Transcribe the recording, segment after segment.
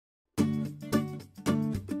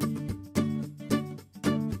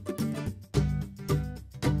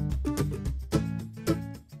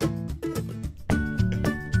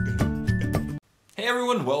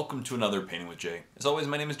everyone, welcome to another Painting with Jay. As always,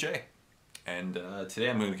 my name is Jay, and today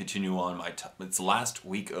I'm going to continue on it's the last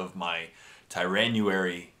week of my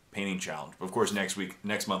Tyranuary painting challenge. But of course, next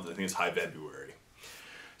month, I think it's High February.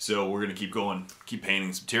 So we're going to keep going, keep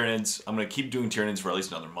painting some Tyranids. I'm going to keep doing Tyranids for at least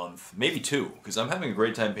another month, maybe two, because I'm having a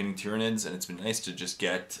great time painting Tyranids, and it's been nice to just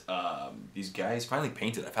get these guys finally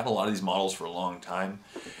painted. I've had a lot of these models for a long time,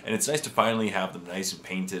 and it's nice to finally have them nice and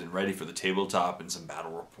painted and ready for the tabletop and some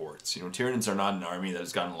battle reports. You know, Tyranids are not an army that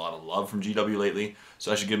has gotten a lot of love from GW lately,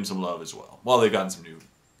 so I should give them some love as well. Well, they've gotten some new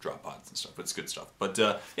drop pods and stuff, but it's good stuff. But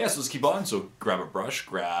yeah, so let's keep on. So grab a brush,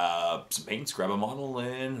 grab some paints, grab a model,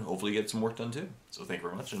 and hopefully get some work done too. So thank you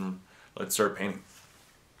very much, and let's start painting.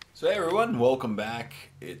 So hey everyone, welcome back.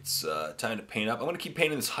 It's time to paint up. I'm going to keep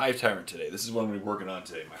painting this Hive Tyrant today. This is what I'm going to be working on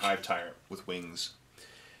today, my Hive Tyrant with wings.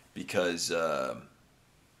 Because,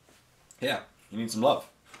 yeah, you need some love.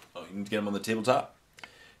 Oh, you need to get them on the tabletop.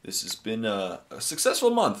 This has been a successful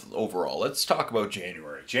month overall. Let's talk about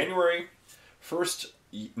January. January, first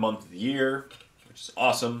month of the year, which is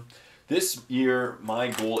awesome. This year, my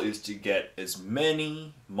goal is to get as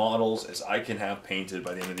many models as I can have painted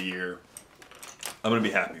by the end of the year. I'm going to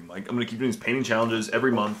be happy. Like, I'm going to keep doing these painting challenges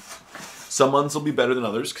every month. Some months will be better than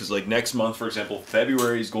others, because like next month, for example,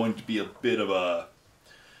 February is going to be a bit of a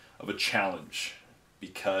challenge,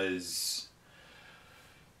 because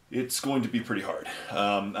it's going to be pretty hard.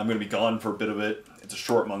 I'm going to be gone for a bit of it. It's a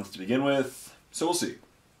short month to begin with, so we'll see.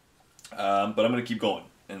 But I'm going to keep going.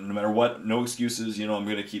 And no matter what, no excuses, you know, I'm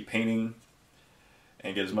going to keep painting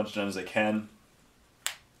and get as much done as I can.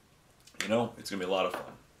 You know, it's going to be a lot of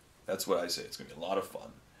fun. That's what I say. It's going to be a lot of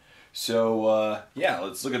fun. So, yeah,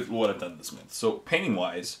 let's look at what I've done this month. So,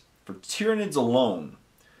 painting-wise, for Tyranids alone,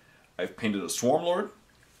 I've painted a Swarmlord,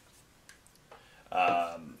 what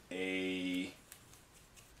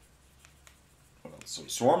else? So,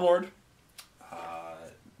 Swarmlord,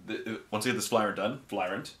 once I get this Flyrant done,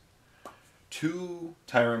 Flyrant, 2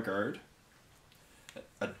 Tyrant Guard,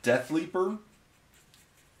 a Death Leaper,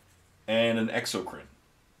 and an Exocrine.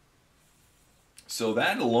 So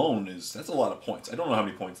that alone that's a lot of points. I don't know how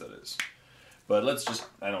many points that is. But let's just,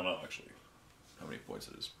 I don't know actually how many points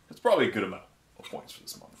it is. It's probably a good amount of points for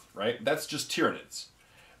this month, right? That's just Tyranids.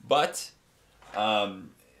 But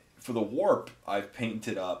for the Warp, I've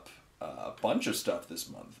painted up a bunch of stuff this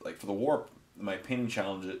month. Like for the Warp, my painting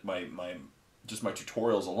challenge, just my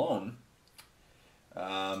tutorials alone,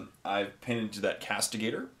 I've painted to that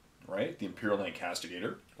Castigator, right? The Imperial Knight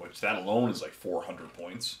Castigator, which that alone is like 400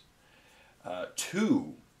 points.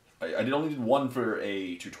 2, I only did 1 for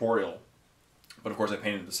a tutorial, but of course I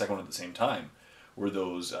painted the second one at the same time, were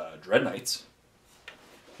those Dread Knights,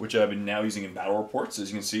 which I've been now using in battle reports.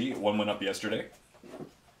 As you can see, 1 went up yesterday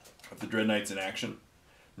of the Dread Knights in action.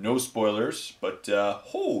 No spoilers, but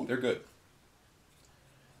oh, they're good.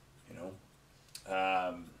 You know,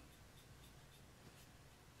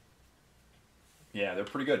 yeah, they're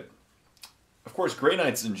pretty good. Of course, Grey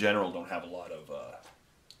Knights in general don't have a lot of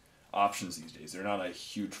options these days. They're not a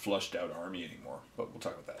huge flushed out army anymore, but we'll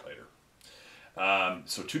talk about that later.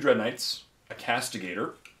 So 2 Dread Knights, a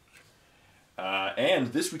Castigator,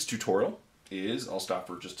 and this week's tutorial is, I'll stop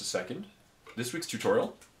for just a second. This week's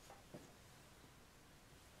tutorial,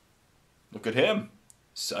 look at him,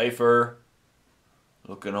 Cypher,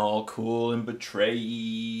 looking all cool and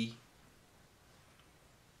betray.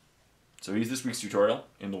 So he's this week's tutorial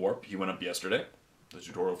in the Warp. He went up yesterday, the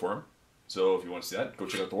tutorial for him. So if you want to see that, go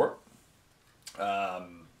check out the Warp.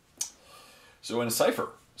 So in a Cypher,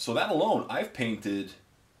 so that alone, I've painted,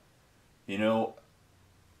 you know,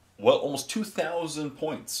 well, almost 2,000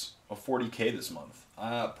 points of 40k this month.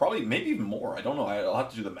 Probably, maybe even more. I don't know. I'll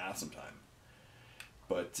have to do the math sometime.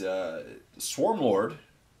 But Swarmlord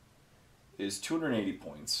is 280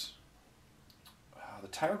 points. The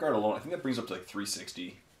Tyrant Guard alone, I think that brings up to like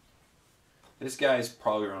 360. This guy's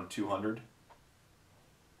probably around 200.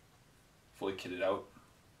 Fully kitted out.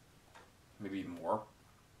 Maybe even more.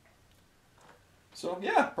 So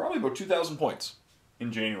yeah, probably about 2,000 points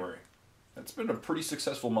in January. That's been a pretty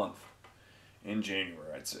successful month in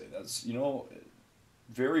January, I'd say. That's, you know,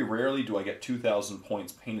 very rarely do I get 2,000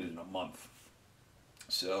 points painted in a month.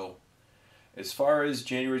 So as far as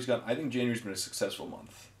January's gone, I think January's been a successful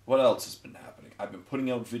month. What else has been happening? I've been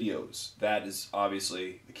putting out videos. That is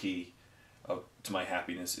obviously the key to my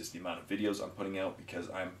happiness, is the amount of videos I'm putting out, because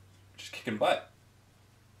I'm just kicking butt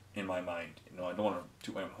in my mind. You know, I don't want to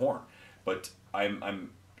toot my own horn, but I'm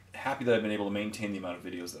happy that I've been able to maintain the amount of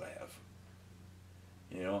videos that I have.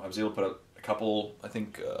 You know, I was able to put out a couple, I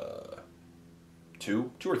think,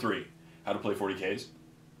 2 or 3 how to play 40Ks,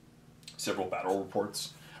 several battle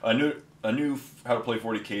reports. A new how to play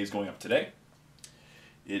 40K is going up today.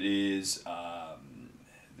 It is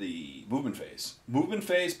the movement phase. Movement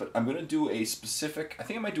phase, but I'm going to do a specific, I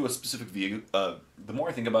think I might do a specific video. The more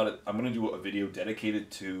I think about it, I'm going to do a video dedicated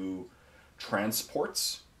to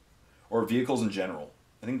transports or vehicles in general.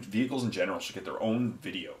 I think vehicles in general should get their own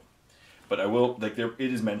video. But I will, like, there,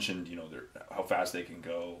 it is mentioned, you know, how fast they can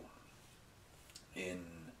go in,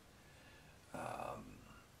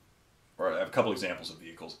 or I have a couple examples of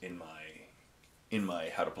vehicles in my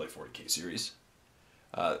How to Play 40K series,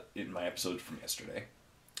 in my episode from yesterday.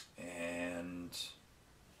 And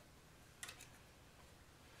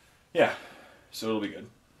yeah, so it'll be good.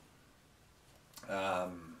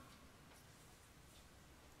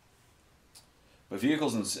 But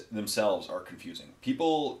vehicles themselves are confusing.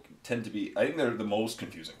 People tend to be, I think they're the most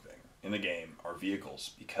confusing thing in the game are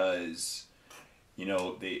vehicles, because, you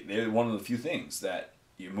know, they're one of the few things that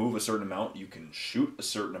you move a certain amount, you can shoot a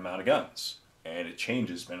certain amount of guns, and it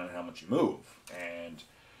changes depending on how much you move. And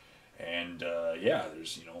yeah,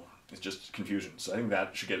 there's, you know, it's just confusion. So I think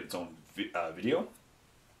that should get its own video.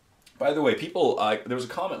 By the way, people, there was a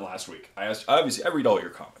comment last week. I asked, obviously, I read all your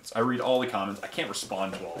comments. I read all the comments. I can't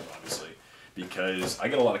respond to all of them, obviously, because I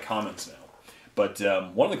get a lot of comments now. But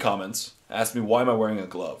one of the comments asked me, why am I wearing a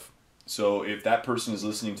glove? So if that person is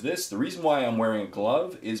listening to this, the reason why I'm wearing a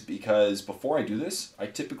glove is because before I do this, I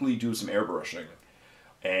typically do some airbrushing.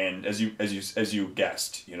 And as you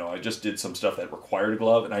guessed, you know, I just did some stuff that required a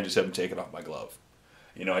glove, and I just haven't taken off my glove.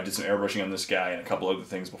 You know, I did some airbrushing on this guy and a couple other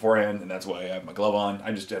things beforehand, and that's why I have my glove on.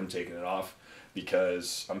 I just haven't taken it off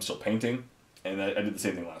because I'm still painting, and I did the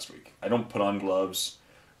same thing last week. I don't put on gloves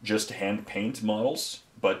just to hand paint models,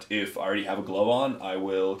 but if I already have a glove on, I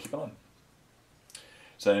will keep it on.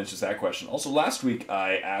 So that answers that question. Also, last week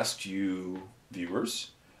I asked you,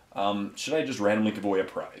 viewers, should I just randomly give away a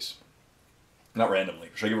prize? Not randomly.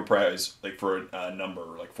 Should I give a prize like for a number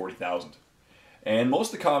like 40,000? And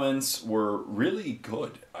most of the comments were really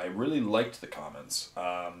good. I really liked the comments.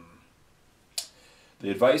 The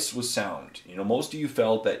advice was sound. You know, most of you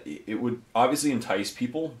felt that it would obviously entice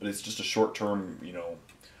people, but it's just a short-term, you know,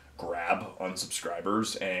 grab on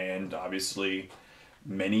subscribers, and obviously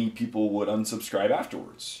many people would unsubscribe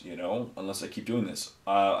afterwards, you know, unless I keep doing this.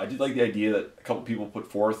 I did like the idea that a couple people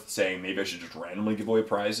put forth saying maybe I should just randomly give away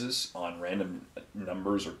prizes on random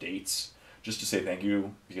numbers or dates just to say thank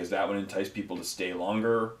you, because that would entice people to stay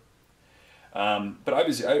longer. But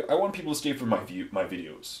obviously I want people to stay for my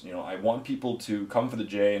videos. You know, I want people to come for the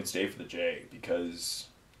J and stay for the J, because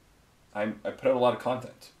I put out a lot of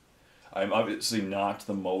content. I'm obviously not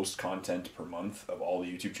the most content per month of all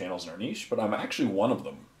the YouTube channels in our niche, but I'm actually one of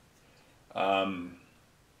them. I'm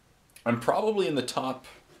probably in the top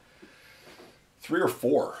 3 or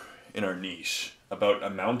 4 in our niche about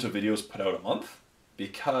amount of videos put out a month,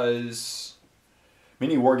 because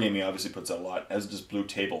Mini Wargaming obviously puts out a lot, as does Blue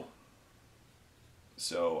Table.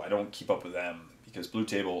 So I don't keep up with them, because Blue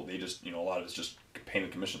Table, they just, you know, a lot of it's just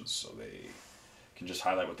painted commissions, so they can just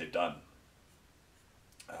highlight what they've done.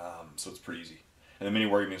 So it's pretty easy. And then Mini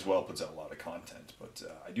Wargaming as well puts out a lot of content, but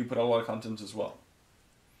I do put out a lot of content as well.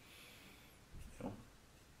 You know,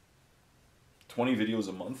 20 videos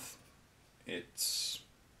a month, it's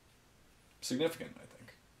significant, I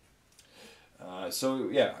think. So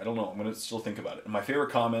yeah, I don't know. I'm gonna still think about it. And my favorite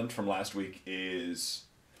comment from last week is,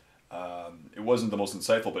 it wasn't the most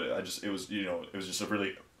insightful, but it was, you know, it was just a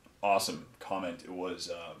really awesome comment. It was,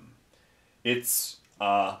 it's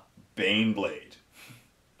a Baneblade.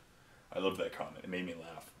 I loved that comment. It made me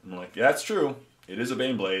laugh. I'm like, yeah, that's true. It is a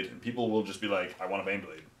Baneblade, and people will just be like, I want a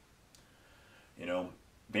Baneblade. You know,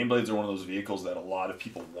 Baneblades are one of those vehicles that a lot of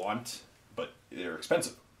people want, but they're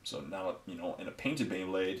expensive. So now, you know, in a painted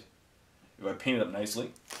Baneblade, if I paint it up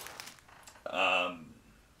nicely,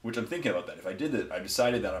 which I'm thinking about that. If I did that, I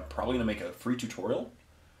decided that I'm probably going to make a free tutorial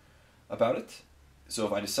about it. So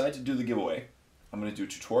if I decide to do the giveaway, I'm going to do a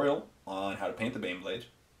tutorial on how to paint the Baneblade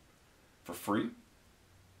for free.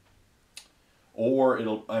 Or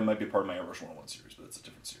I might be part of my Airbrush 101 series, but it's a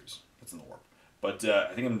different series. It's in the warp. But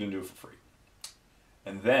I think I'm going to do it for free.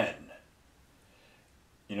 And then,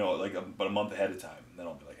 you know, like about a month ahead of time, then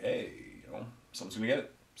I'll be like, hey, you know, someone's going to get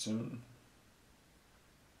it soon.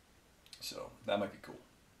 So that might be cool.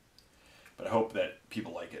 But I hope that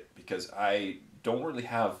people like it, because I don't really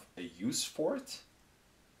have a use for it.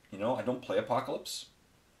 You know, I don't play Apocalypse.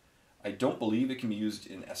 I don't believe it can be used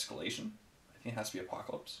in Escalation. I think it has to be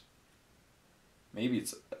Apocalypse. Maybe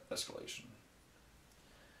it's Escalation.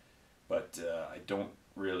 But I don't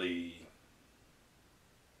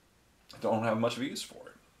have much of a use for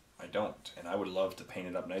it. I don't. And I would love to paint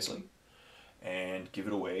it up nicely and give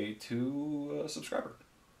it away to a subscriber.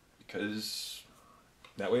 Because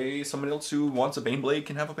That way somebody else who wants a Baneblade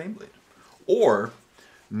can have a Baneblade. Or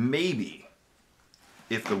maybe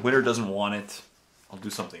if the winner doesn't want it, I'll do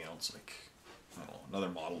something else, like, I don't know, another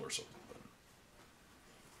model or something. But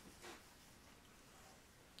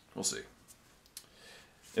we'll see.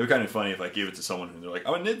 It would be kind of funny if I gave it to someone who they're like,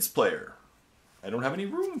 I'm a NIDS player. I don't have any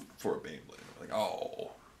room for a Beyblade. I'm like,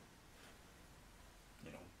 oh.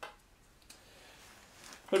 You know.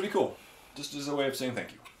 But it'd be cool. Just as a way of saying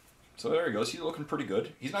thank you. So there he goes. He's looking pretty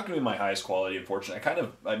good. He's not going to be my highest quality, unfortunately.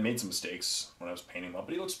 I made some mistakes when I was painting him up,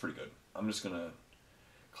 but he looks pretty good. I'm just going to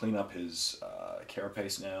clean up his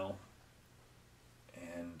carapace now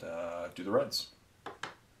and do the reds.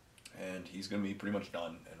 And he's going to be pretty much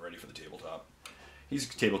done and ready for the tabletop. He's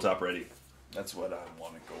tabletop ready. That's what I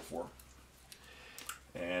want to go for.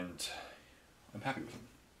 And I'm happy with him.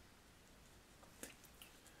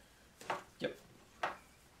 Yep.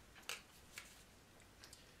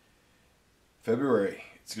 February.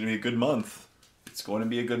 It's going to be a good month. It's going to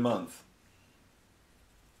be a good month.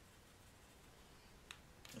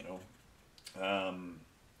 You know, I'm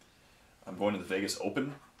going to the Vegas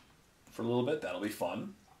Open for a little bit. That'll be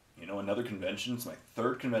fun. You know, another convention. It's my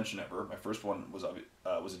third convention ever. My first one was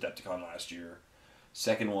Adepticon last year.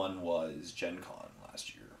 Second one was Gen Con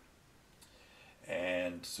last year.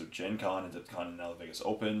 And so Gen Con, Adepticon, and now the Vegas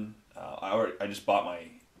Open. I just bought my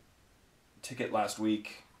ticket last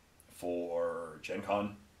week for Gen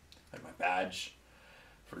Con, like my badge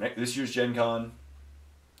for this year's Gen Con.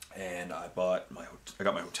 And I got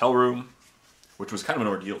my hotel room, which was kind of an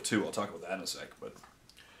ordeal too. I'll talk about that in a sec, but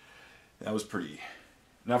that was pretty,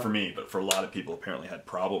 not for me, but for a lot of people apparently had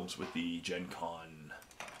problems with the Gen Con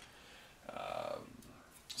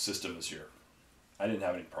system this year. I didn't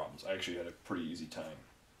have any problems. I actually had a pretty easy time.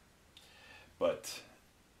 But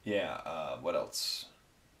yeah, what else?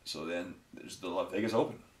 So then there's the Las Vegas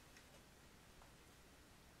Open.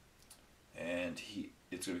 And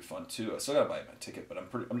it's gonna be fun too. I still gotta buy my ticket, but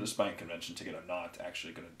I'm just buying a convention ticket. I'm not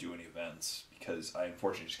actually gonna do any events because I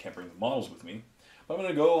unfortunately just can't bring the models with me. But I'm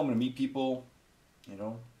gonna go, I'm gonna meet people, you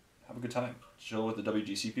know, have a good time. Chill with the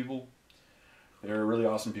WGC people. They're really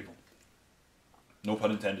awesome people. No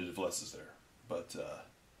pun intended if Les is there, but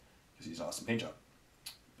because he's an awesome paint job.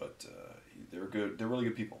 But they're good. They're really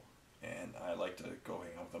good people, and I like to go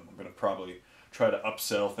hang out with them. I'm gonna probably try to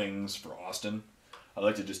upsell things for Austin. I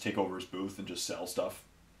like to just take over his booth and just sell stuff.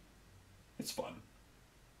 It's fun.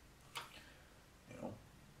 You know,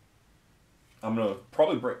 I'm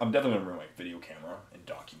definitely gonna bring my video camera and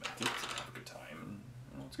document it and have a good time.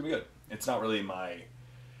 You know, it's gonna be good. It's not really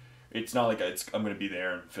it's not like I'm gonna be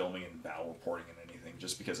there and filming and battle reporting and anything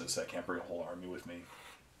just because I can't bring a whole army with me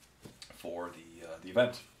for the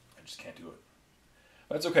event. I just can't do it.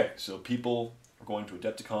 But that's okay. So people are going to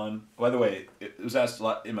Adepticon. By the way, it was asked a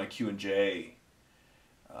lot in my Q&J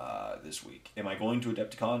this week. Am I going to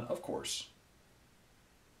Adepticon? Of course.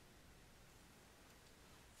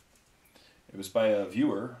 It was by a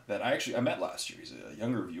viewer that I met last year. He's a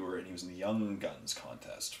younger viewer, and he was in the Young Guns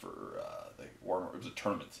contest for the Warhammer. It was a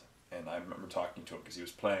tournament, and I remember talking to him because he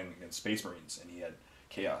was playing against Space Marines, and he had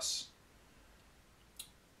Chaos,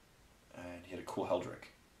 and he had a cool Heldrake.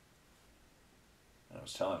 And I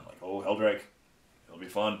was telling him, like, oh, Heldrake, it'll be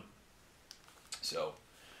fun. So,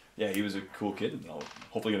 yeah, he was a cool kid, and I'll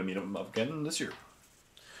hopefully going to meet him up again this year.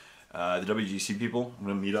 The WGC people, I'm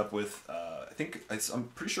going to meet up with, I'm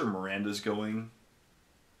pretty sure Miranda's going,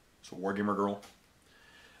 so Wargamer Girl.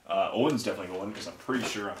 Owen's definitely going, because I'm pretty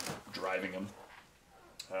sure I'm driving him.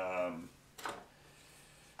 But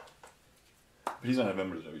he's not a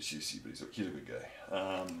member of the WGC, but he's a good guy.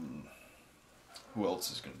 Who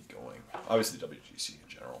else is going to be going? Obviously the WGC in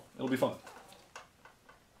general. It'll be fun.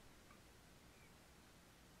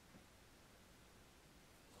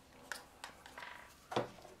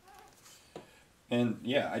 And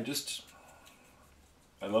yeah,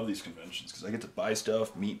 I love these conventions because I get to buy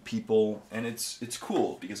stuff, meet people, and it's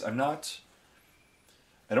cool because I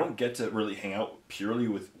don't get to really hang out purely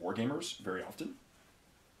with wargamers very often.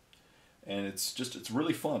 And it's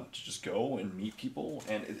really fun to just go and meet people,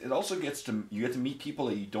 and it also you get to meet people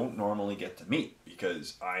that you don't normally get to meet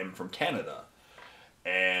because I'm from Canada,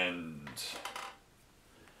 and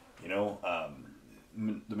you know,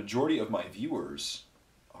 the majority of my viewers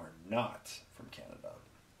are not from Canada,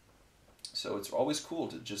 so it's always cool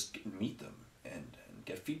to just meet them and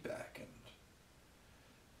get feedback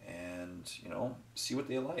and you know, see what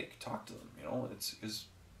they like, talk to them. You know, it's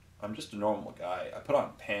I'm just a normal guy. I put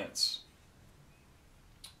on pants.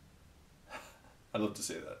 I love to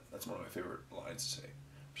say that. That's one of my favorite lines to say.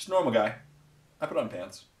 I'm just a normal guy. I put on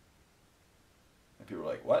pants. And people are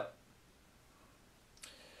like, what?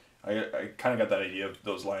 I kind of got that idea of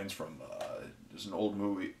those lines from there's an old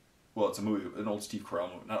movie. Well, it's a movie, an old Steve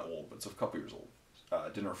Carell movie, not old, but it's a couple years old.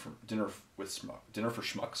 Dinner for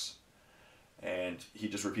Schmucks, and he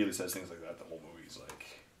just repeatedly says things like that. The whole movie's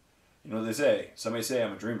like, you know what they say? Somebody say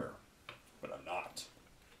I'm a dreamer, but I'm not.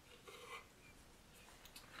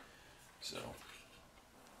 So,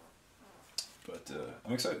 but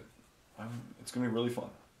I'm excited. It's gonna be really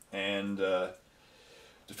fun, and to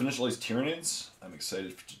finish all these Tyranids, I'm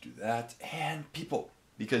excited to do that. And people,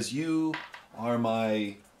 because you are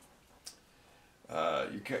my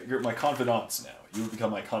you're my confidants now. You've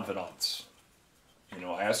become my confidants. You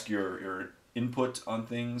know, I ask your input on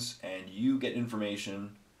things, and you get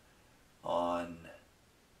information on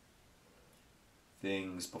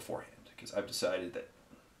things beforehand. Because I've decided that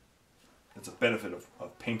it's a benefit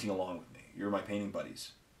of painting along with me. You're my painting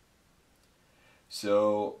buddies.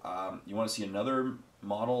 So, you want to see another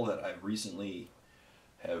model that I recently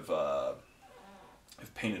have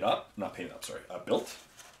painted up? Not painted up, sorry. Built.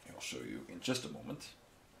 I'll show you in just a moment.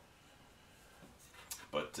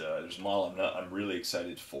 But there's a model I'm really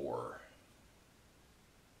excited for.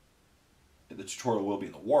 The tutorial will be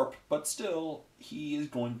in the warp, but still, he is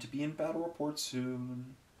going to be in battle report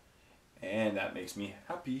soon. And that makes me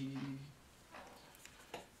happy.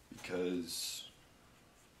 Because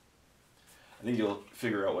I think you'll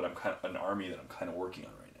figure out what an army that I'm kind of working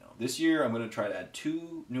on right now. This year, I'm going to try to add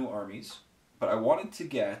 2 new armies, but I wanted to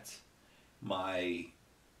get my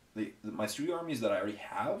studio armies that I already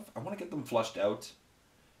have. I want to get them flushed out,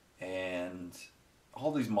 and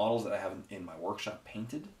all these models that I have in my workshop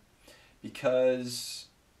painted, because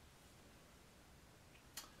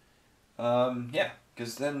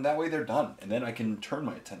because then that way they're done, and then I can turn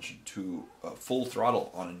my attention to full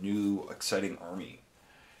throttle on a new exciting army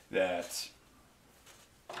that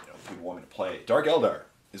people want me to play. Dark Eldar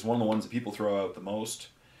is one of the ones that people throw out the most,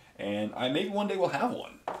 and I maybe one day will have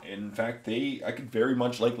one. In fact, I could very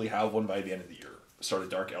much likely have one by the end of the year. Start a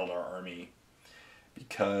Dark Eldar army,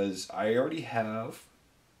 because I already have.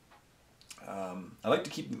 I like to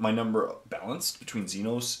keep my number balanced between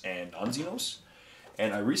Xenos and non-Xenos,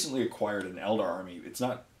 and I recently acquired an Eldar army. It's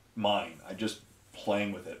not mine. I'm just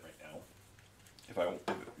playing with it right now.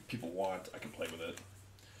 If people want, I can play with it.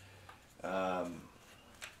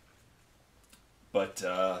 But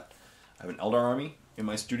I have an Eldar army in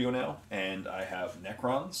my studio now, and I have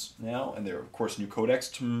Necrons now, and they're of course new codex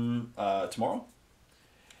tomorrow,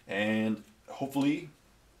 and hopefully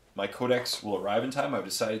my codex will arrive in time. I've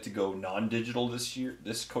decided to go non-digital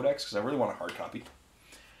this codex, because I really want a hard copy.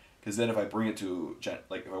 Because then if I bring it to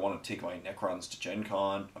if I want to take my Necrons to Gen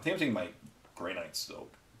Con, I think I'm taking my Grey Knights though,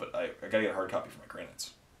 but I gotta get a hard copy for my Grey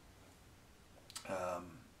Knights. I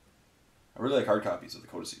really like hard copies of the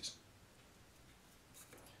codices.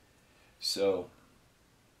 So,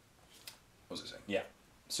 what was I saying? Yeah.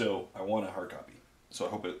 So I want a hard copy. So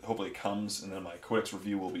hopefully it comes, and then my codex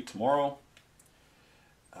review will be tomorrow.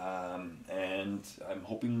 And I'm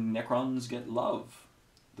hoping Necrons get love.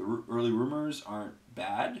 The early rumors aren't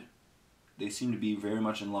bad. They seem to be very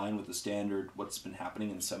much in line with the standard what's been happening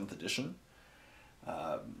in 7th edition.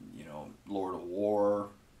 Lord of War,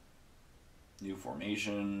 new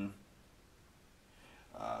formation,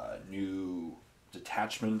 new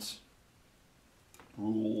detachment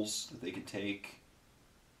rules that they could take,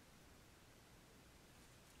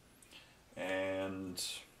 and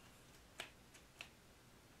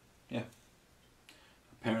yeah,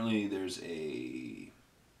 apparently there's you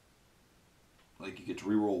get to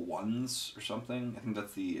reroll 1s or something. I think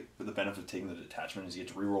that's the benefit of taking the detachment, is you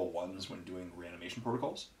get to reroll 1s when doing reanimation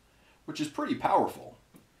protocols, which is pretty powerful,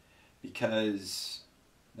 because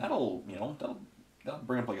that'll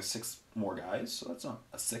bring up like a 6 more guys. So that's not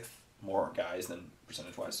a 6th more guys than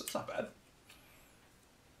percentage wise. So it's not bad.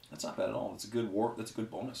 That's not bad at all. It's a good That's a good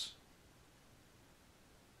bonus.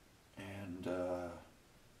 And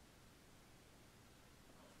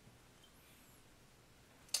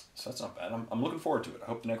so that's not bad. I'm looking forward to it. I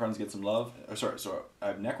hope the Necrons get some love. So I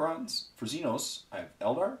have Necrons. For Xenos, I have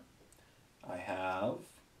Eldar. I have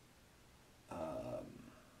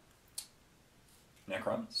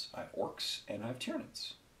Necrons. I have Orcs. And I have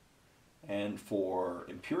Tyranids. And for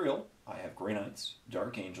Imperial, I have Grey Knights,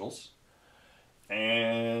 Dark Angels,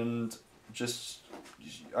 and I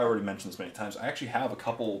already mentioned this many times, I actually have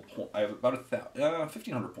I have about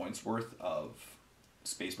 1,500 points worth of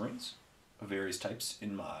Space Marines of various types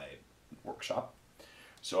in my workshop.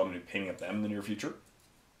 So I'm going to be painting up them in the near future.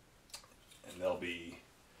 And they'll be...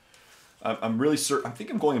 I'm really certain... I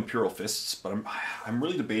think I'm going Imperial Fists, but I'm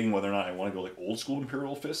really debating whether or not I want to go like old school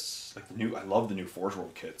Imperial Fists. Like I love the new Forge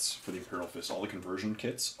World kits for the Imperial Fists. All the conversion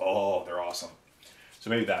kits. Oh, they're awesome. So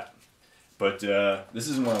maybe that. But this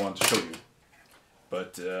isn't what I wanted to show you.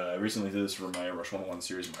 But I recently did this for my Rush 101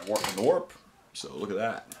 series in my Warp and the Warp. So look at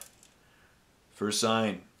that. First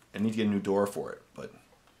sign. I need to get a new door for it. But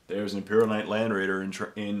there's an Imperial Knight Land Raider in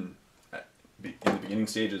the beginning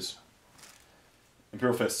stages.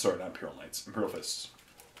 Imperial Fists, sorry, not Imperial Knights. Imperial Fists.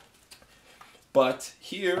 But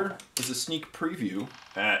here is a sneak preview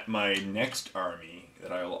at my next army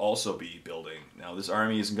that I will also be building. Now this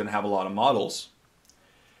army isn't going to have a lot of models.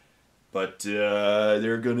 But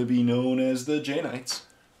they're going to be known as the J Knights.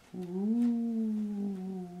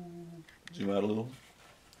 Zoom out a little.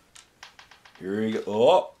 Here we go.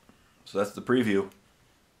 Oh! So that's the preview.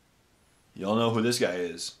 Y'all know who this guy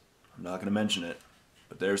is. I'm not going to mention it.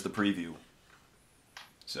 But there's the preview.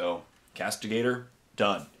 So, Castigator,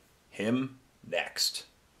 done. Him, next.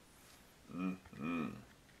 Mm-hmm.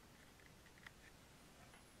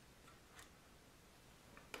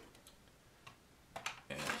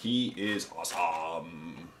 And he is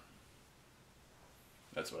awesome.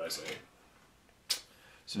 That's what I say.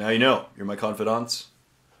 So now you know. You're my confidants.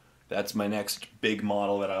 That's my next big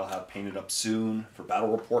model that I'll have painted up soon for battle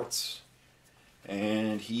reports.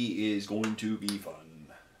 And he is going to be fun.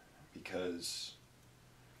 Because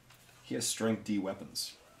he has strength D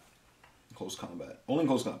weapons. In close combat. Only in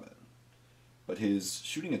close combat. But his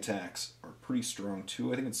shooting attacks are pretty strong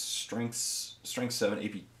too. I think it's strength 7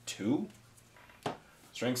 AP 2.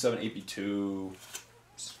 Strength 7 AP 2.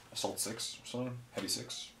 Assault 6 or something. Heavy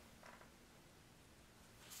 6.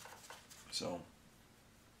 So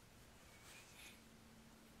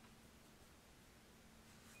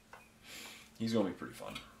he's going to be pretty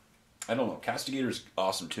fun. I don't know. Castigator's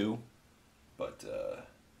awesome too. But I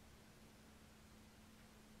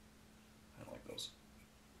don't like those.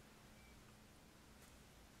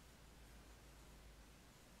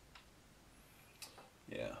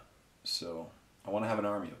 Yeah. So I want to have an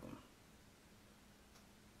army of them.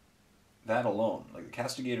 That alone, like the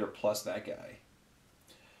Castigator plus that guy,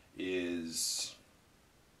 is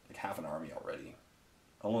like half an army already.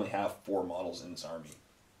 I only have 4 models in this army.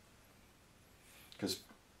 Because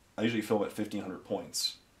I usually fill at 1,500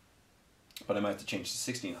 points. But I might have to change to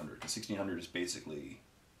 1,600. Because 1,600 is basically...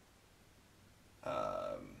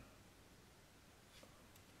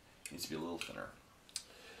 needs to be a little thinner.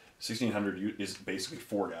 1,600 is basically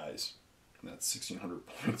 4 guys. And that's 1,600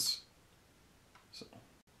 points. So...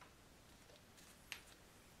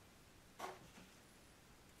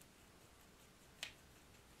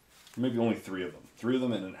 maybe only 3 of them. 3 of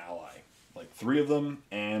them and an ally. Like 3 of them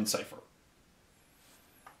and Cypher.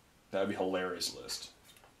 That would be a hilarious list.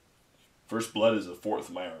 First Blood is a 4th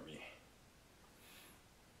of my army.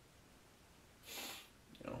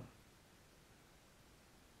 You know.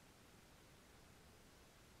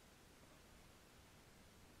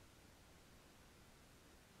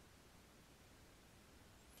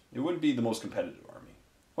 It wouldn't be the most competitive army.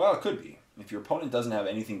 Well, it could be. If your opponent doesn't have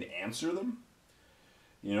anything to answer them.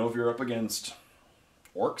 You know, if you're up against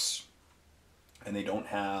orcs and they don't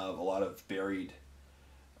have a lot of buried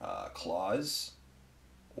claws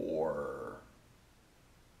or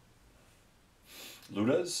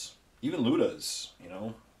Ludas, even Ludas, you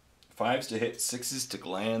know, 5s to hit, 6s to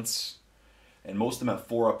glance, and most of them have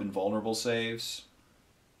 4-up invulnerable saves.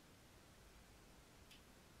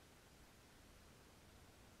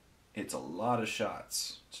 It's a lot of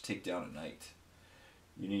shots to take down a knight.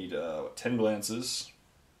 You need 10 glances,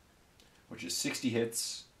 which is 60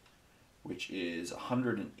 hits, which is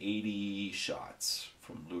 180 shots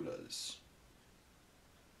from Ludas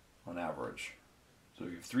on average. So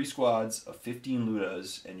if you have 3 squads of 15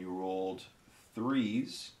 Ludas and you rolled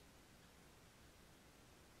 3s,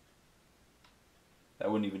 that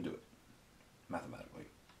wouldn't even do it, mathematically.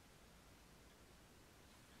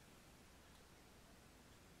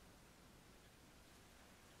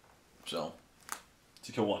 So,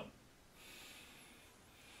 to kill 1.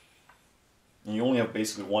 And you only have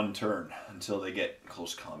basically 1 turn until they get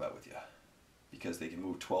close combat with you. Because they can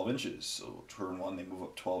move 12 inches. So turn 1 they move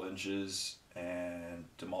up 12 inches and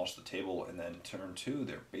demolish the table. And then turn 2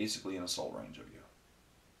 they're basically in assault range of you.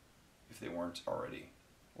 If they weren't already.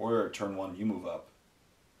 Or turn 1 you move up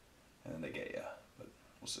and then they get you. But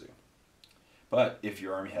we'll see. But if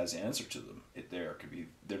your army has the answer to them, they're not going to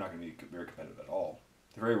be very competitive at all.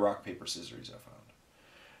 They're very rock, paper, scissors, I found.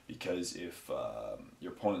 Because if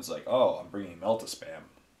your opponent's like, oh, I'm bringing Melta spam,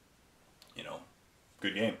 you know,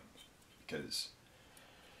 good game. Because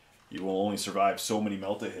you will only survive so many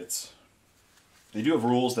Melta hits. They do have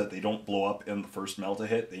rules that they don't blow up in the first Melta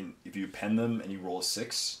hit. If you pen them and you roll a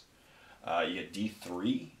 6, you get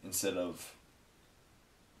D3 instead of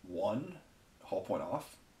 1, hull point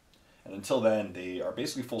off. And until then, they are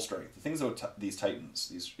basically full strength. The things about these Titans,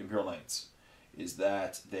 these Imperial Knights, is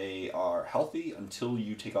that they are healthy until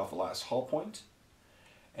you take off the last hull point,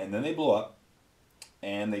 and then they blow up,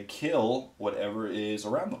 and they kill whatever is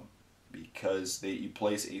around them, because you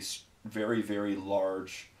place a very, very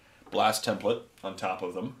large blast template on top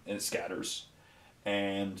of them, and it scatters.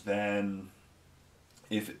 And then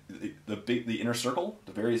if the inner circle,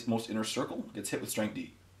 the very most inner circle, gets hit with strength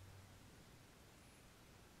D.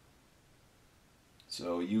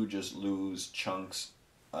 So you just lose chunks.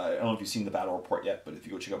 I don't know if you've seen the battle report yet, but if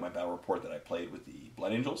you go check out my battle report that I played with the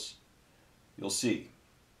Blood Angels, you'll see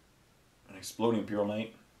an exploding Imperial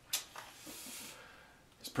Knight.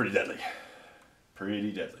 It's pretty deadly.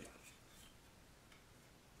 Pretty deadly.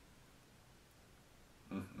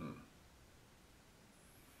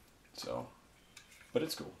 So, but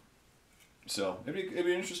it's cool. So, it'd be an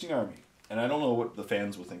interesting army. And I don't know what the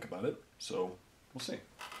fans will think about it, so we'll see.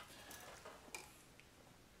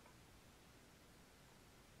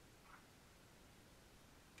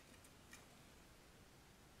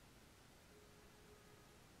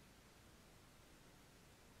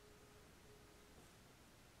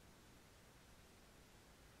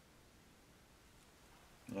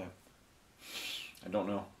 Yeah. I don't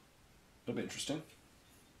know. It'll be interesting.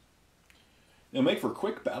 It'll make for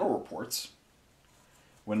quick battle reports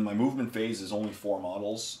when my movement phase is only 4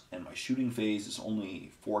 models and my shooting phase is only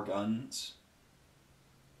 4 guns.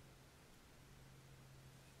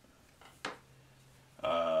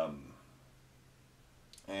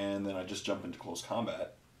 And then I just jump into close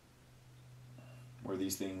combat where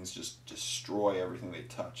these things just destroy everything they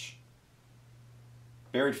touch.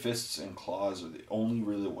 Buried fists and claws are the only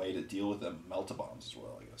really way to deal with them. Melt-a-bombs as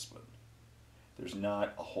well, I guess, but there's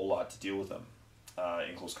not a whole lot to deal with them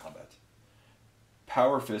in close combat.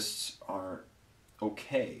 Power fists are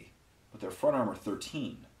okay, but they're front armor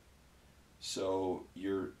 13. So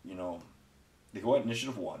they go at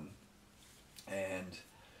initiative 1, and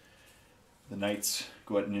the knights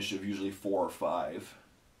go at initiative usually 4 or 5.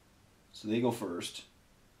 So they go first,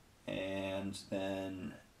 and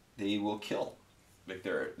then they will kill. Like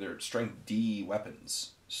they're strength D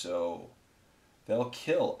weapons, so they'll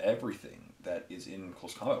kill everything that is in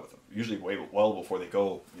close combat with them. Usually well before they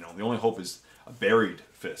go. The only hope is a buried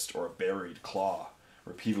fist or a buried claw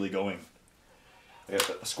repeatedly going.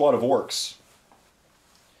 A squad of orcs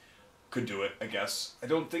could do it, I guess. I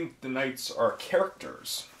don't think the knights are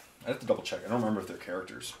characters. I have to double check. I don't remember if they're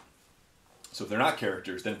characters. So if they're not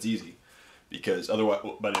characters, then it's easy, because otherwise.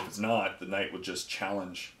 But if it's not, the knight would just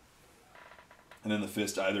challenge. And then the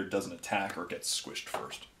fist either doesn't attack or gets squished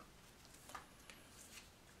first.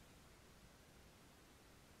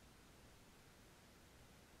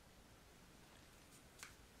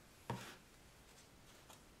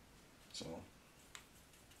 So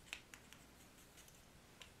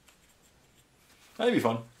that'd be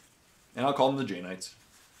fun. And I'll call them the J-Knights.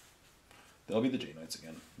 They'll be the J-Knights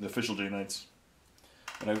again. The official J-Knights.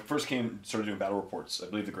 When I first started doing battle reports, I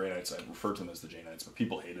believe the Grey Knights, I referred to them as the J-Knights, but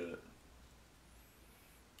people hated it.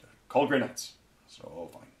 Called Grey Knights. So,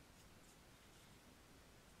 fine.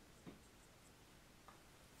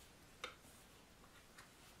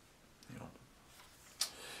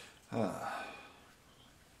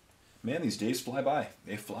 Man, these days fly by.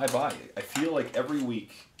 They fly by. I feel like every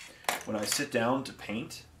week when I sit down to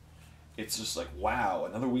paint, it's just like, wow,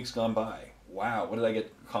 another week's gone by. Wow, what did I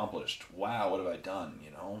get accomplished? Wow, what have I done,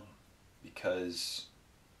 Because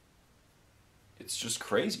it's just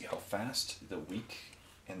crazy how fast the week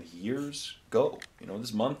and the years go.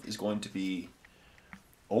 This month is going to be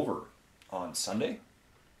over on Sunday,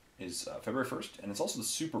 is February 1st, and it's also the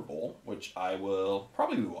Super Bowl, which I will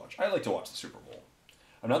probably watch. I like to watch the Super Bowl.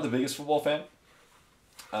 I'm not the biggest football fan,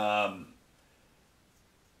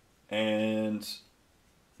 and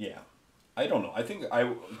yeah, I don't know. I think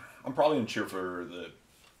I'm probably going to cheer for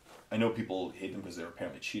I know people hate them because they're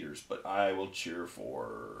apparently cheaters, but I will cheer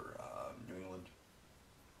for New England.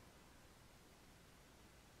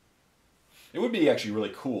 It would be actually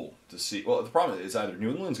really cool to see. Well, the problem is either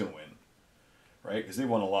New England's going to win, right, because they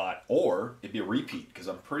won a lot, or it'd be a repeat, because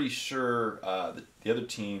I'm pretty sure the other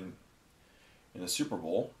team in the Super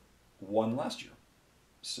Bowl won last year.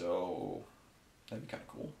 So that'd be kind of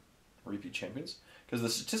cool. Repeat champions. Because the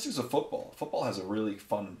statistics of football has a really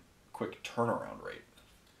fun, quick turnaround rate.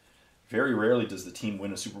 Very rarely does the team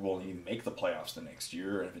win a Super Bowl and even make the playoffs the next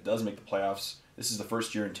year. And if it does make the playoffs, this is the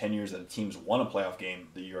first year in 10 years that a team's won a playoff game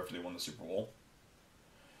the year after they won the Super Bowl.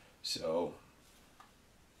 So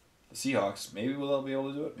the Seahawks, maybe they'll be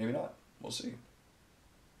able to do it, maybe not. We'll see.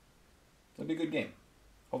 It'll be a good game.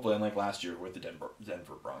 Hopefully, unlike last year with the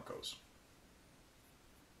Denver Broncos.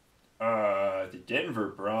 The Denver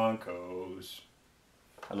Broncos.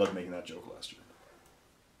 I loved making that joke last year.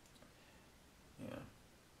 Yeah.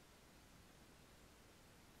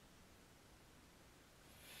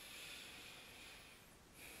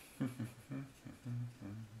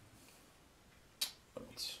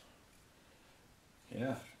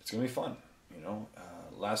 Yeah, it's gonna be fun. You know,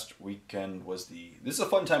 last weekend was this is a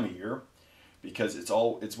fun time of year because it's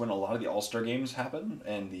when a lot of the All-Star games happen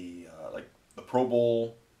and the like the Pro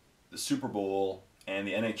Bowl, the Super Bowl, and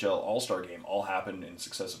the NHL All-Star game all happen in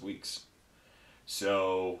successive weeks.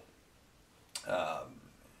 So,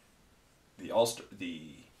 the All-Star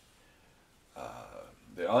the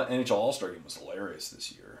NHL All-Star game was hilarious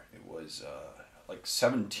this year. It was like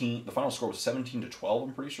 17. The final score was 17-12.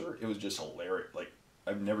 I'm pretty sure it was just hilarious. Like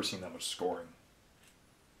I've never seen that much scoring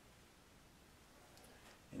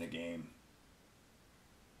in a game.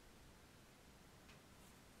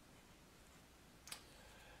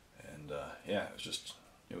 And yeah,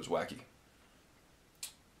 it was wacky.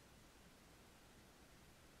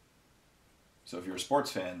 So if you're a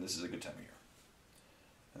sports fan, this is a good time of year.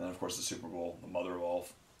 And then of course the Super Bowl, the mother of all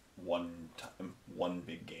one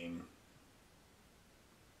big game.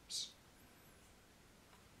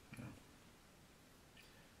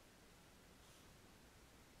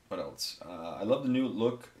 What else? I love the new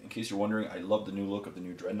look. In case you're wondering, I love the new look of the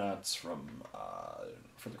new dreadnoughts from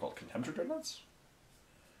they're called Contemptor dreadnoughts.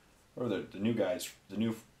 Or the new guys, the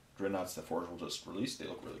new dreadnoughts that Forge will just release. They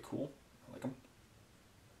look really cool. I like them.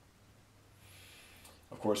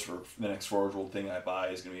 Of course, for the next Forge World thing I buy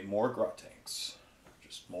is going to be more Grot tanks.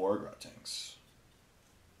 Just more Grot tanks.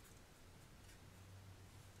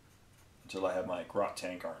 Until I have my Grot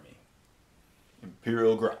tank army.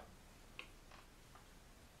 Imperial Grot.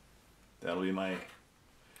 That'll be my...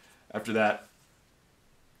 After that,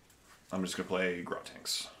 I'm just going to play Grot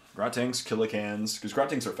tanks. Grot tanks, Killicans, because Grot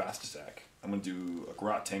tanks are fast attack. I'm going to do a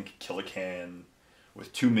Grot tank Killican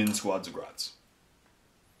with 2 min squads of Grots.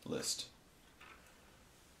 List.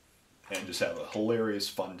 And just have a hilarious,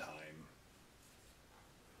 fun time.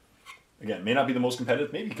 Again, may not be the most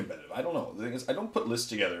competitive, maybe competitive. I don't know. The thing is, I don't put lists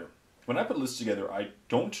together. When I put lists together, I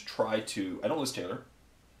don't list Taylor.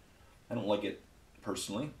 I don't like it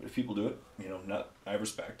personally, but if people do it, you know, I have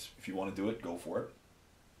respect. If you want to do it, go for it.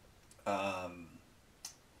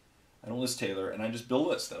 I don't list Taylor, and I just build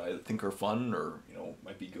lists that I think are fun or, you know,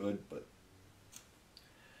 might be good, but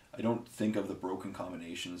I don't think of the broken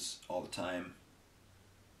combinations all the time.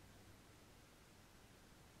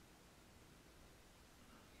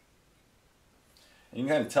 And you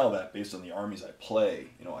can kind of tell that based on the armies I play.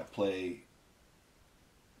 You know, I play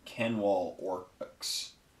Canwall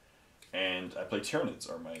Orcs, and I play Tyranids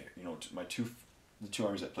are my, you know, the two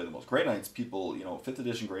armies I play the most. Grey Knights, people, you know, 5th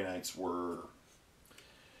edition Grey Knights were,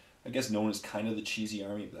 I guess, known as kind of the cheesy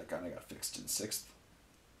army, but that kind of got fixed in 6th.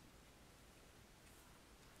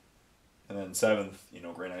 And then 7th, you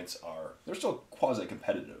know, Grey Knights they're still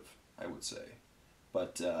quasi-competitive, I would say.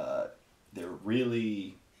 But they're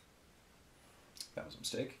really, that was a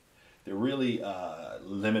mistake, they're really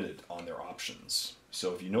limited on their options.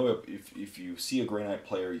 So if you know, if you see a Grey Knight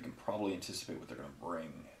player, you can probably anticipate what they're going to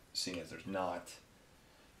bring, seeing as there's not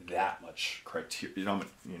that much criteria,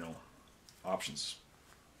 you know, options.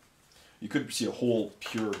 You could see a whole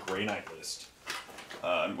pure Grey Knight list.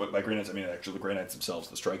 By Grey Knights, I mean actually the Grey Knights themselves,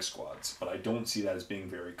 the strike squads. But I don't see that as being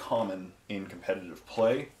very common in competitive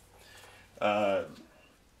play. I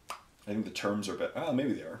think the terms are better.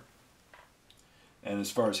 Maybe they are. And as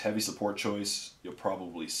far as heavy support choice, you'll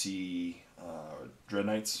probably see Dread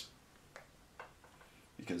Knights.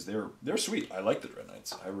 Because they're sweet. I like the Dread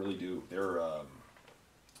Knights. I really do.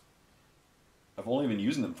 I've only been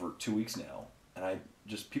using them for 2 weeks now. And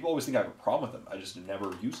people always think I have a problem with them. I just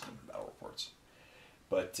never used them in battle reports.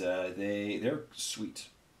 But they're sweet.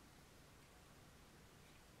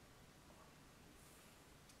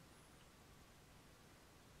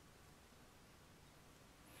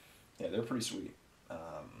 Yeah, they're pretty sweet.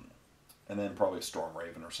 And then probably a Storm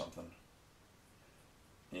Raven or something.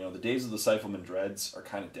 You know, the days of the Cypherman Dreads are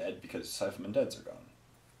kind of dead because Cypherman Deads are gone.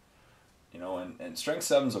 You know, and Strength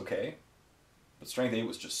 7's okay, but Strength 8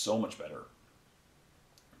 was just so much better.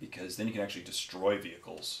 Because then you can actually destroy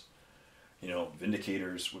vehicles. You know,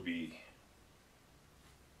 Vindicators would be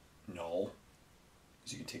null,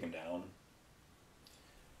 because you can take them down.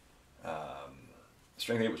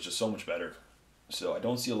 Strength 8 was just so much better. So I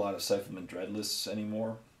don't see a lot of Cypherman Dread lists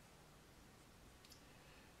anymore.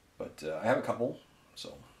 But I have a couple,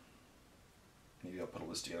 so maybe I'll put a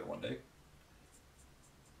list together one day.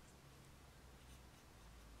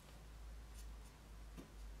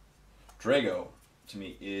 Drago, to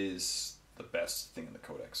me, is the best thing in the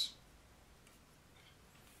Codex.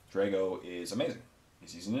 Drago is amazing.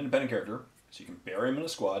 He's an independent character, so you can bury him in a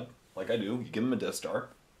squad, like I do. You give him a Death Star,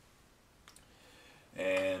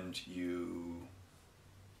 and you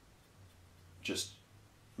just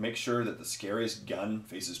make sure that the scariest gun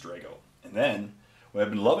faces Drago. And then, what I've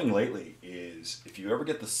been loving lately is if you ever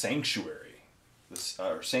get the Sanctuary,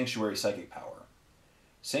 or Sanctuary Psychic Power.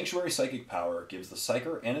 Sanctuary Psychic Power gives the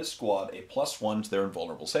Psyker and his squad a +1 to their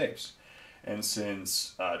invulnerable saves. And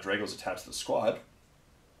since Drago's attached to the squad,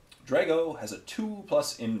 Drago has a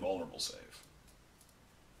 2+ invulnerable save.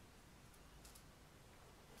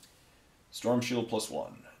 Storm Shield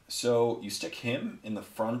 +1. So you stick him in the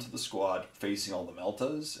front of the squad facing all the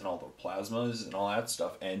Meltas and all the Plasmas and all that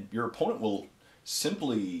stuff, and your opponent will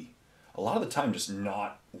simply, a lot of the time, just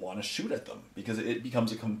not want to shoot at them because it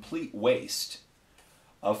becomes a complete waste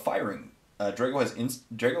of firing.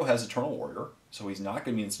 Drago has Eternal Warrior, so he's not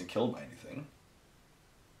going to be instant killed by anything.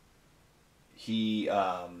 And he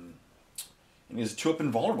has a 2-up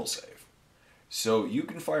invulnerable save. So you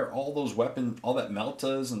can fire all those weapons, all that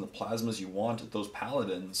Meltas and the Plasmas you want at those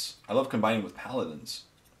Paladins. I love combining with Paladins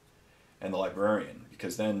and the Librarian,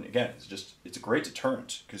 because then, again, it's a great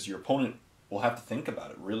deterrent, because your opponent will have to think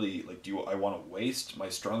about it, really, like, I want to waste my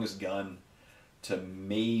strongest gun to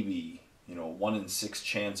maybe, 1 in 6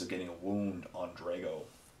 chance of getting a wound on Drago.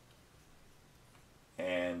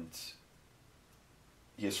 And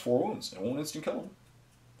he has 4 wounds, and it won't instant kill him.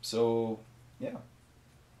 So, yeah.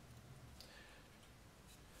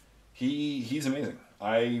 He's amazing.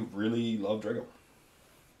 I really love Drago.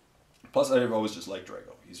 Plus, I've always just liked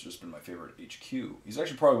Drago. He's just been my favorite HQ. He's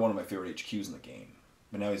actually probably one of my favorite HQs in the game.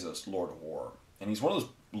 But now he's a Lord of War. And he's one of those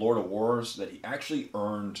Lord of Wars that he actually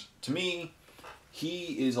earned. To me,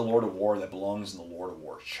 he is a Lord of War that belongs in the Lord of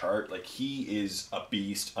War chart. Like, he is a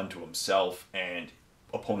beast unto himself, and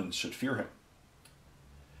opponents should fear him.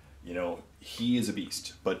 He is a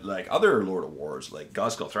beast. But like other Lord of Wars, like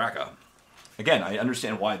Gosgothraka, again, I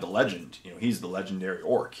understand why the legend, he's the legendary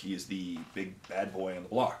orc. He is the big bad boy on the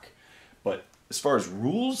block. But as far as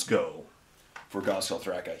rules go for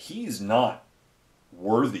Gosgothraka, he's not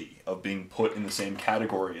worthy of being put in the same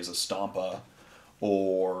category as a Stompa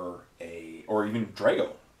or even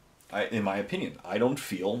Drago. In my opinion, I don't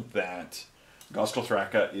feel that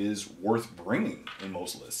Gosgothraka is worth bringing in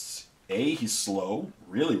most lists. A, he's slow,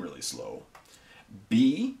 really, really slow.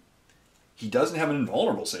 B, he doesn't have an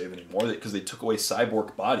invulnerable save anymore because they took away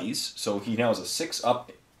Cyborg bodies, so he now has a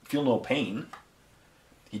 6-up, feel no pain.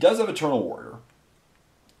 He does have Eternal Warrior,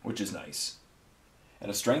 which is nice,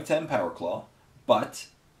 and a Strength 10 Power Claw, but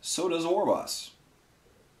so does War Boss.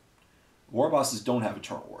 War Bosses don't have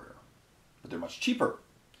Eternal Warrior, but they're much cheaper.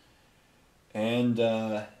 And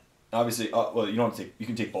obviously, you don't have to take. You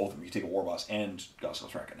can take both of them. You can take a War Boss and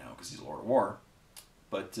Gosgothraka now because he's a Lord of War.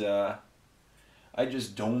 But I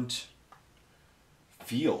just don't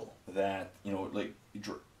feel that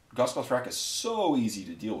Gosgothraka is so easy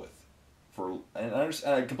to deal with. And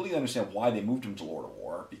I completely understand why they moved him to Lord of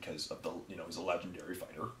War because of he's a legendary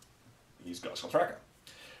fighter. He's Gosgothraka,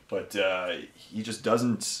 but he just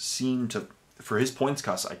doesn't seem to. For his points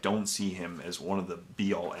cost, I don't see him as one of the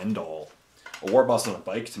be-all, end-all. A War Boss on a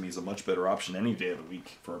bike to me is a much better option any day of the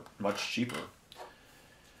week for much cheaper.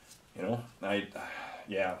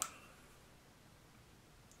 Yeah.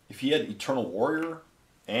 If he had Eternal Warrior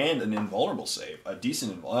and an invulnerable save, a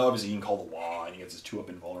decent obviously he can call the Wah and he gets his 2-up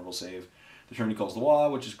invulnerable save. The turn he calls the Wah,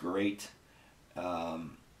 which is great.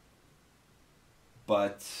 But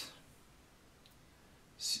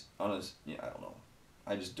I don't know.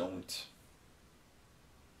 I just don't.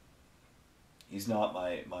 He's not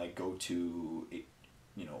my go-to,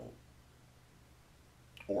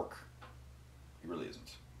 orc. He really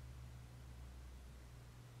isn't.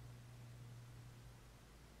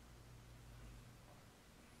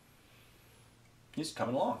 He's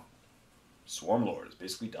coming along. Swarm Lord is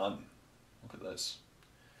basically done. Look at this.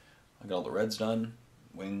 I got all the reds done.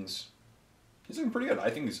 Wings. He's looking pretty good. I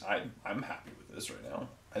think I'm happy with this right now.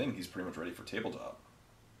 I think he's pretty much ready for tabletop.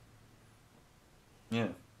 Yeah.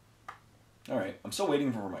 Alright, I'm still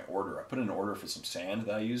waiting for my order. I put in an order for some sand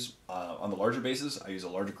that I use. On the larger bases, I use a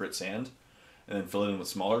larger grit sand and then fill it in with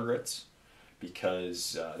smaller grits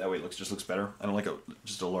because that way it just looks better. I don't like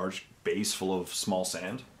just a large base full of small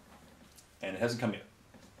sand. And it hasn't come yet.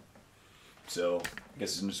 So, I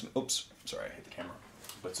guess I'm just... Oops, sorry, I hit the camera.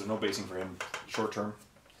 But so no basing for him short term.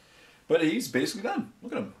 But he's basically done.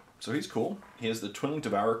 Look at him. So he's cool. He has the Twinling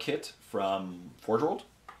Devourer kit from Forge World.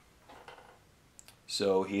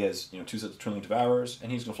 So he has 2 sets of Twinling Devourers,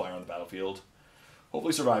 and he's going to fly around the battlefield,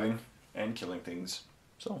 hopefully surviving and killing things.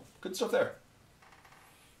 So, good stuff there.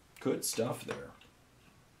 Good stuff there.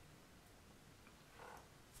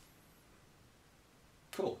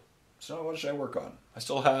 Cool. So what should I work on? I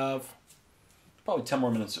still have probably 10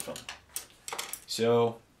 more minutes to film.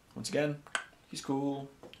 So, once again, he's cool.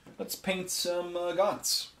 Let's paint some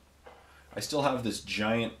gaunts. I still have this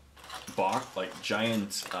giant box, like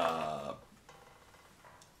giant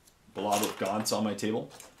blob of gaunts on my table.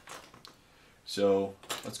 So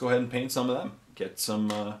let's go ahead and paint some of them. Get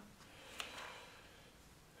some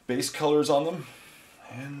base colors on them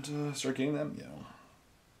and start getting them, you know.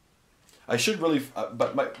 I should really,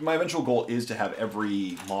 but my eventual goal is to have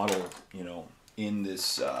every model, you know, in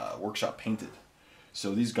this workshop painted.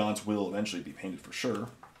 So these gaunts will eventually be painted for sure.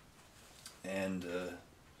 And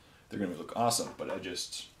they're going to look awesome. But I've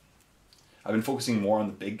been focusing more on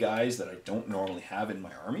the big guys that I don't normally have in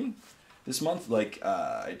my army this month. Like,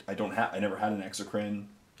 I never had an exocrine,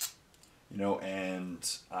 you know, and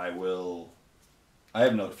I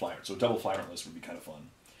have another flyer. So a double flyer list would be kind of fun.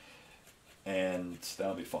 And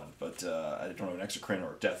that'll be fun. But I don't have an exocrine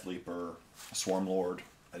or a Death Leaper, a Swarm Lord.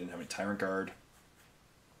 I didn't have any Tyrant Guard.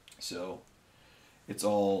 So it's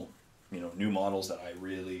all, you know, new models that I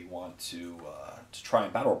really want to try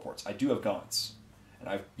in battle reports. I do have gaunts, and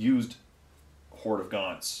I've used Horde of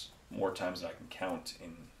Gaunts more times than I can count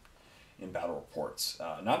in battle reports.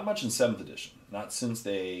 Not much in 7th edition. Not since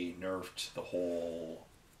they nerfed the whole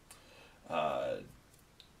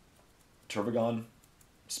Turbogon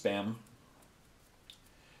spam,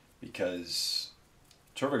 because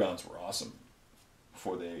Turbogons were awesome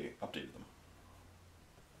before they updated them.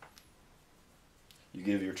 You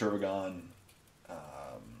give your Turbogon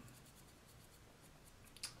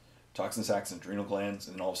toxin sacs and adrenal glands,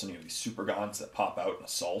 and then all of a sudden you have these super gaunts that pop out in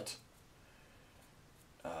assault.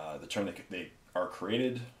 The turn they are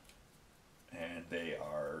created, and they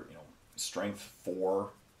are, you know, strength 4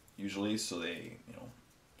 usually, so they, you know,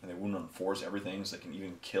 and they wound on 4s everything, so they can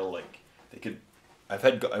even kill, like, they could. I've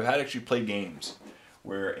had actually played games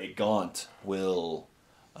where a gaunt will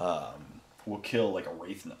kill like a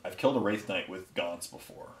Wraith Knight. I've killed a Wraith Knight with gaunts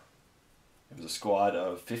before. It was a squad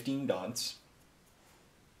of 15 gaunts,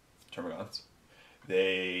 Termagaunts.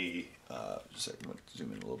 They, just a second, let's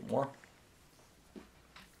zoom in a little more.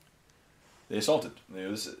 They assaulted.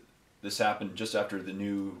 This happened just after the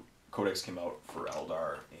new Codex came out for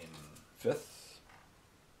Eldar in 5th,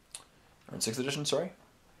 or in 6th edition, sorry.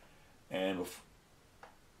 And,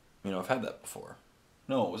 you know, I've had that before.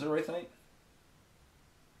 No, was it a Wraith Knight?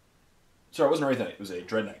 Sorry, it wasn't a Wraith Knight, it was a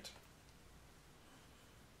Dread Knight.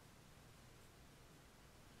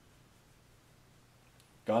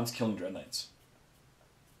 Gaunts killing Dread Knights.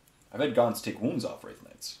 I've had Gaunts take wounds off Wraith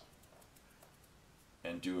Knights.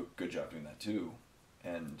 And do a good job doing that too.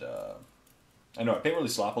 And I know I paint really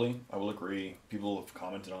sloppily, I will agree. People have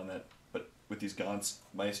commented on that. But with these Gaunts,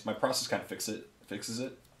 my process kind of fixes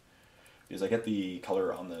it. Because I get the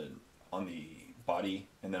color on the body,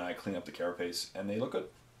 and then I clean up the carapace, and they look good.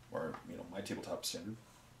 Or, you know, my tabletop standard.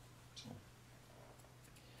 So,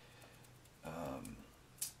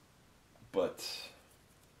 but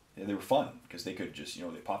yeah, they were fun because they could just, you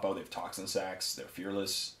know, they pop out. They have toxin sacs. They're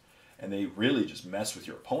fearless, and they really just mess with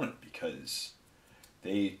your opponent because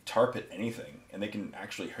they tarp at anything, and they can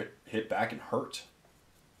actually hit back and hurt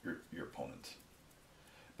your opponent.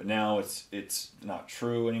 But now it's not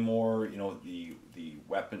true anymore. You know, the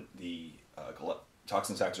weapon, the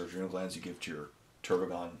toxin sacs or adrenal glands you give to your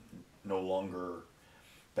Turbogon no longer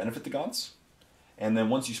benefit the gaunts. And then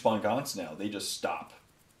once you spawn gaunts now, they just stop.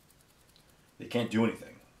 They can't do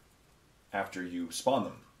anything after you spawn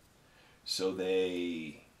them. So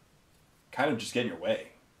they kind of just get in your way.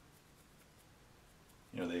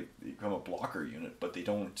 You know, they become a blocker unit, but they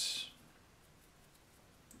don't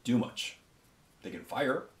do much. They can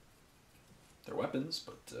fire their weapons,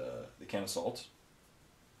 but they can't assault.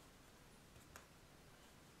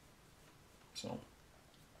 So,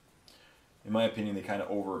 in my opinion, they kind of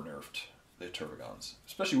over-nerfed the Turbogons.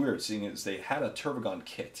 Especially weird, seeing as they had a Turbogon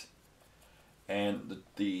kit. And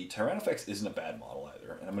the Tyranifex isn't a bad model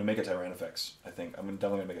either. And I'm going to make a Tyranifex, I think. I'm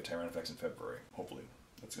definitely going to make a Tyranifex in February, hopefully.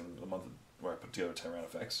 That's going to be the month where I put together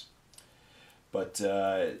Tyranifex. But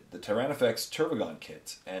the Tyranifex Turbogon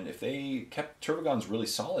kit, and if they kept Turbogons really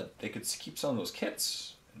solid, they could keep selling those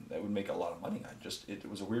kits. And that would make a lot of money. It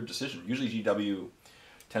was a weird decision. Usually GW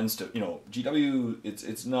tends to, you know, GW,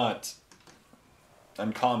 it's not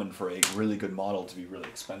uncommon for a really good model to be really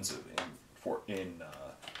expensive in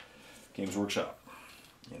Games Workshop.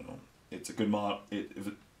 You know, it's a good model.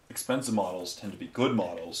 Expensive models tend to be good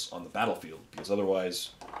models on the battlefield because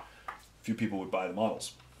otherwise, few people would buy the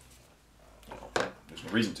models. You know, there's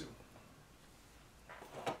no reason to.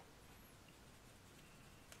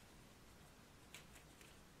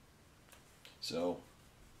 So,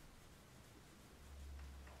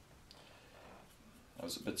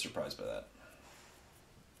 was a bit surprised by that.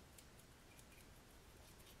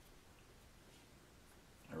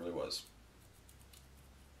 I really was.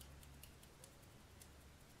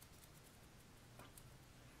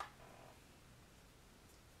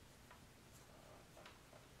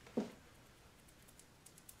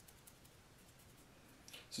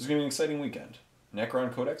 So it's going to be an exciting weekend.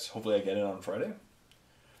 Necron Codex, hopefully I get it on Friday.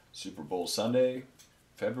 Super Bowl Sunday,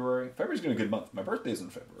 February. February's going to be a good month. My birthday's in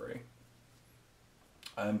February.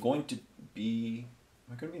 I'm going to be...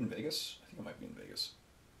 Am I going to be in Vegas? I think I might be in Vegas.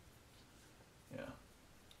 Yeah.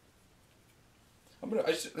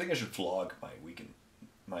 I think I should vlog my weekend,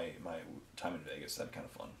 my time in Vegas. That'd be kind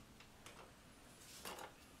of fun.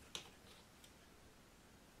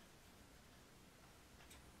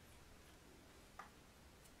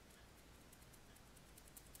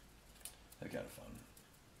 That'd be kind of fun.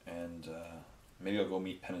 And maybe I'll go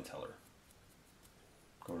meet Penn and Teller.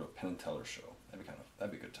 Go to a Penn and Teller show.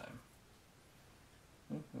 That'd be a good time.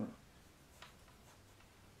 Mm-hmm.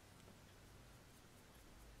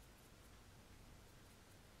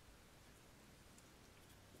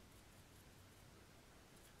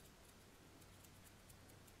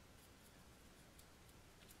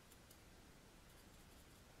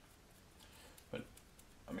 But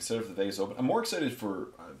I'm excited for the Vegas Open. I'm more excited for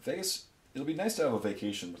Vegas. It'll be nice to have a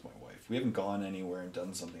vacation with my wife. We haven't gone anywhere and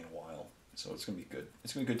done something in a while, so it's gonna be good.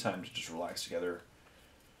 It's gonna be a good time to just relax together,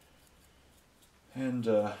 and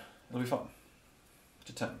it'll be fun.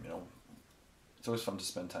 It's a time, you know. It's always fun to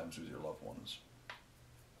spend times with your loved ones,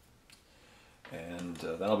 and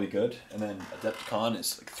that'll be good. And then Adepticon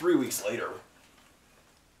is like 3 weeks later.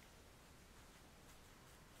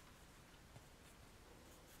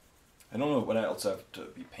 I don't know what else I have to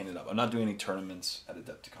be painted up. I'm not doing any tournaments at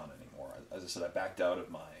Adepticon anymore. As I said, I backed out of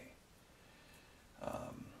my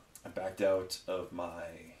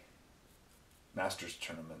Masters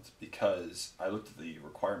tournament because I looked at the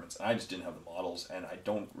requirements and I just didn't have the models, and I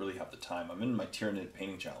don't really have the time. I'm in my Tyranuary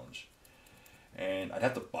painting challenge, and I'd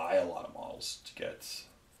have to buy a lot of models to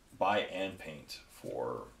buy and paint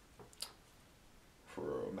for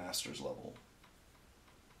a Masters level.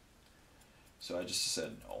 So I just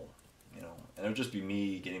said no. You know, and it would just be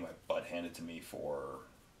me getting my butt handed to me for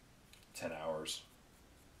 10 hours.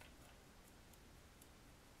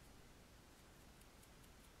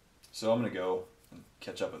 So I'm going to go and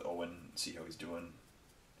catch up with Owen and see how he's doing.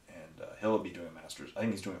 And he'll be doing a Masters. I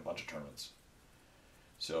think he's doing a bunch of tournaments.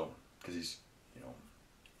 So, because he's, you know,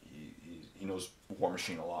 he knows War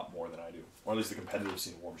Machine a lot more than I do. Or at least the competitive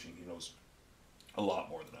scene of War Machine, he knows a lot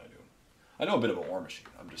more than I do. I know a bit about War Machine.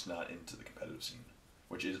 I'm just not into the competitive scene.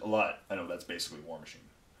 Which is a lot. I know that's basically War Machine.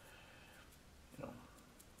 You know.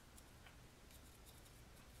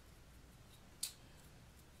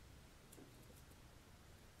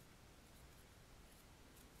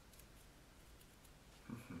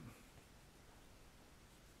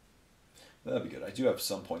 That'd be good. I do have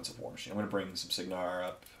some points of War Machine. I'm going to bring some Signar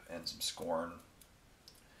up and some Scorn.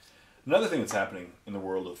 Another thing that's happening in the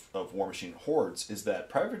world of War Machine Hordes is that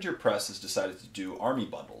Privateer Press has decided to do army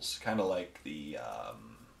bundles, kind of like the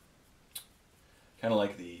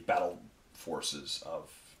battle forces of,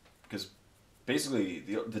 because basically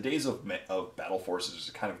the days of battle forces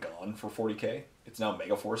are kind of gone for 40K. It's now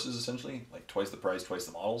mega forces essentially, like twice the price, twice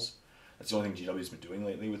the models. That's the only thing GW's been doing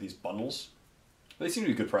lately with these bundles. But they seem to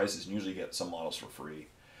be good prices, and usually get some models for free,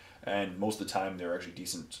 and most of the time they're actually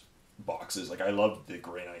decent boxes. Like I love the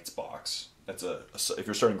Grey Knights box. That's if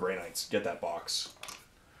you're starting Grey Knights, get that box.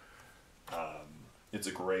 It's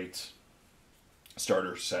a great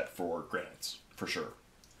starter set for Grey Knights for sure.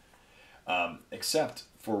 Except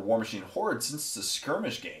for War Machine Horde, since it's a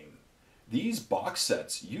skirmish game, these box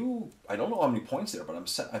sets, I don't know how many points they are, but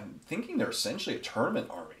I'm thinking they're essentially a tournament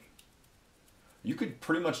army. You could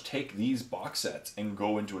pretty much take these box sets and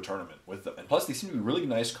go into a tournament with them, and plus they seem to be really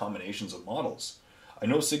nice combinations of models. I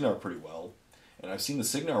know Signar pretty well, and I've seen the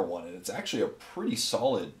Signar one, and it's actually a pretty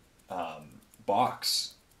solid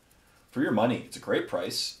box. For your money, it's a great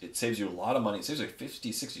price. It saves you a lot of money. It saves like $50,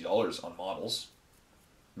 $60 on models,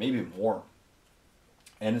 maybe more.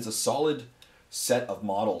 And it's a solid set of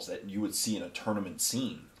models that you would see in a tournament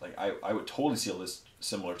scene. Like I would totally see a list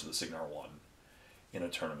similar to the Signar one in a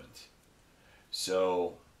tournament.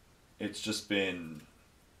 So it's just been,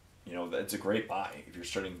 you know, it's a great buy. If you're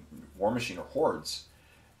starting War Machine or Hordes,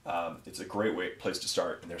 it's a great place to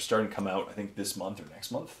start. And they're starting to come out, I think, this month or next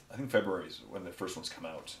month. I think February is when the first ones come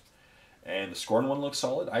out. And the Scorn one looks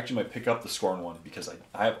solid. I actually might pick up the Scorn one because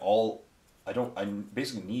I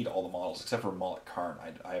basically need all the models except for Mullet Karn.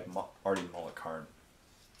 I have already Mullet Karn.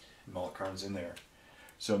 Mullet Karn's in there.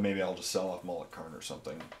 So maybe I'll just sell off Mullet Karn or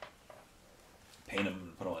something. paint them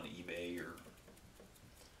and put them on eBay or.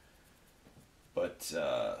 But it's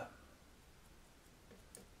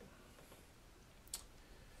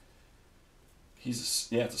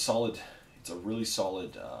a really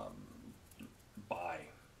solid buy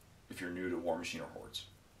if you're new to War Machine or Hordes.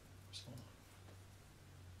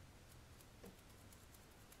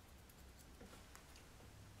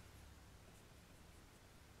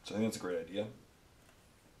 So I think that's a great idea.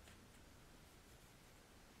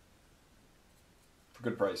 For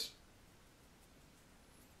good price.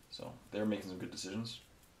 So they're making some good decisions.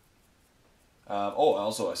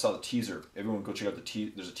 Also I saw the teaser. Everyone go check out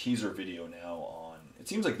there's a teaser video now on. It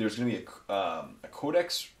seems like there's going to be a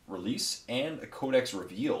codex release and a codex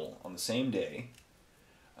reveal on the same day.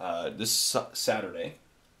 This Saturday.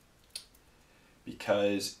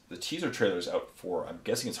 Because the teaser trailer is out for, I'm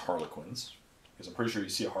guessing it's Harlequins. Because I'm pretty sure you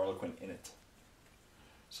see a Harlequin in it.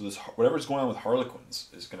 So this whatever's going on with Harlequins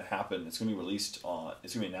is going to happen. It's going to be it's going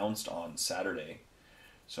to be announced on Saturday.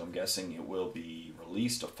 So I'm guessing it will be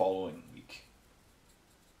released the following week.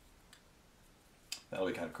 That'll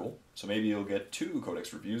be kind of cool. So maybe you'll get 2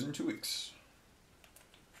 codex reviews in 2 weeks.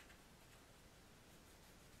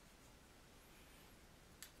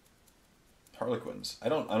 Harlequins. I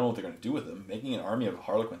don't know what they're going to do with them. Making an army of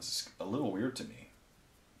Harlequins is a little weird to me.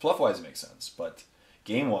 Fluff-wise it makes sense, but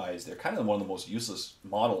game-wise they're kind of one of the most useless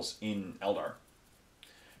models in Eldar.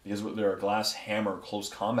 Because they're a glass hammer close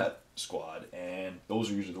combat squad, and those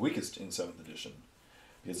are usually the weakest in 7th edition.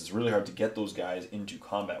 Because it's really hard to get those guys into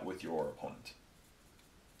combat with your opponent.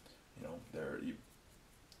 You know,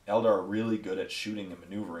 Eldar are really good at shooting and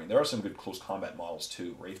maneuvering. There are some good close combat models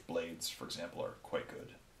too. Wraith Blades, for example, are quite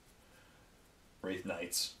good. Wraith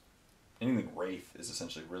Knights. Anything Wraith is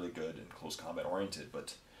essentially really good and close combat oriented,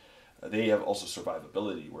 but they have also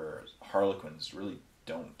survivability, where Harlequins really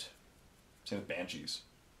don't. Same with Banshees.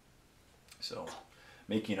 So,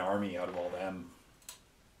 making an army out of all them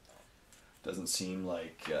doesn't seem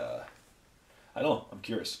like... I don't know. I'm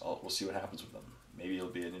curious. We'll see what happens with them. Maybe it'll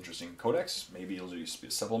be an interesting codex. Maybe it'll just be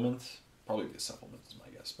a supplement. Probably be a supplement is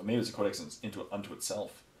my guess. But maybe it's a codex unto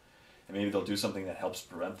itself. And maybe they'll do something that helps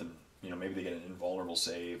prevent them. You know, maybe they get an invulnerable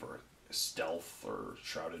save, or stealth, or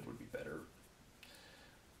shrouded would be better.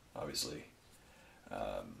 Obviously.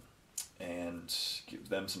 And give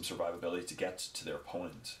them some survivability to get to their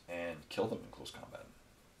opponent and kill them in close combat.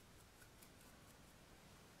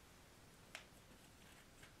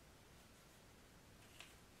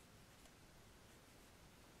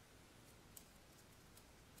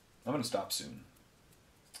 I'm going to stop soon.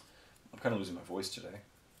 I'm kind of losing my voice today.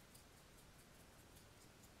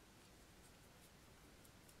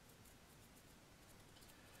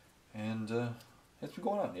 And it's been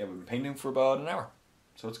going on. Yeah, we've been painting for about an hour.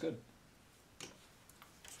 So it's good.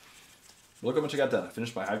 Look how much I got done. I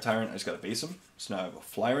finished my Hive Tyrant. I just got to base him. So now I have a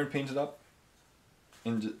Flyer painted up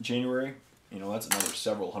in January. You know, that's another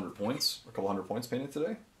several hundred points. A couple hundred points painted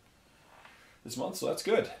today. This month, so that's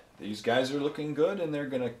good. These guys are looking good, and they're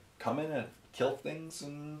going to come in and kill things,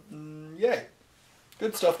 and yay.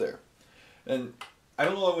 Good stuff there. And I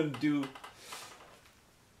don't know what I'm going to do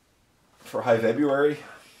for High February,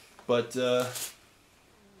 but there's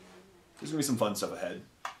going to be some fun stuff ahead.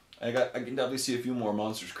 I can definitely see a few more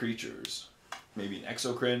monsters creatures. Maybe an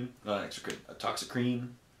Exocrine, not an Exocrine, a Toxicrene,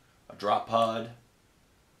 a Drop Pod,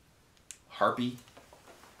 Harpy,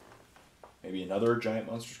 maybe another giant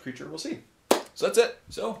monsters creature. We'll see. So that's it.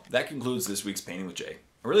 So that concludes this week's Painting with Jay.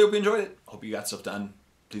 I really hope you enjoyed it. Hope you got stuff done.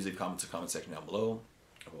 Please leave comments in the comment section down below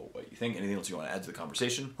about what you think. Anything else you want to add to the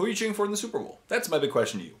conversation. Who are you cheering for in the Super Bowl? That's my big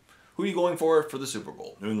question to you. Who are you going for the Super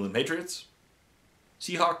Bowl? New England Patriots?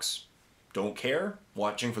 Seahawks? Don't care?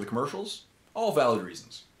 Watching for the commercials? All valid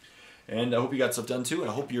reasons. And I hope you got stuff done too. And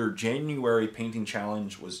I hope your January painting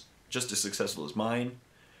challenge was just as successful as mine.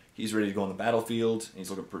 He's ready to go on the battlefield. He's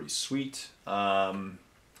looking pretty sweet.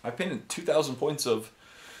 I painted 2,000 points of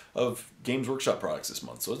Games Workshop products this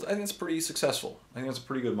month, so I think it's pretty successful. I think it's a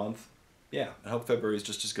pretty good month. Yeah, I hope February is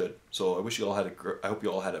just as good. So I hope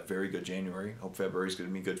you all had a very good January. I hope February is going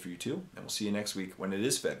to be good for you too. And we'll see you next week when it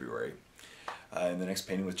is February in the next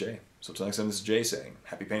Painting with Jay. So until next time, this is Jay saying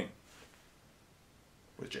happy painting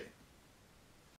with Jay.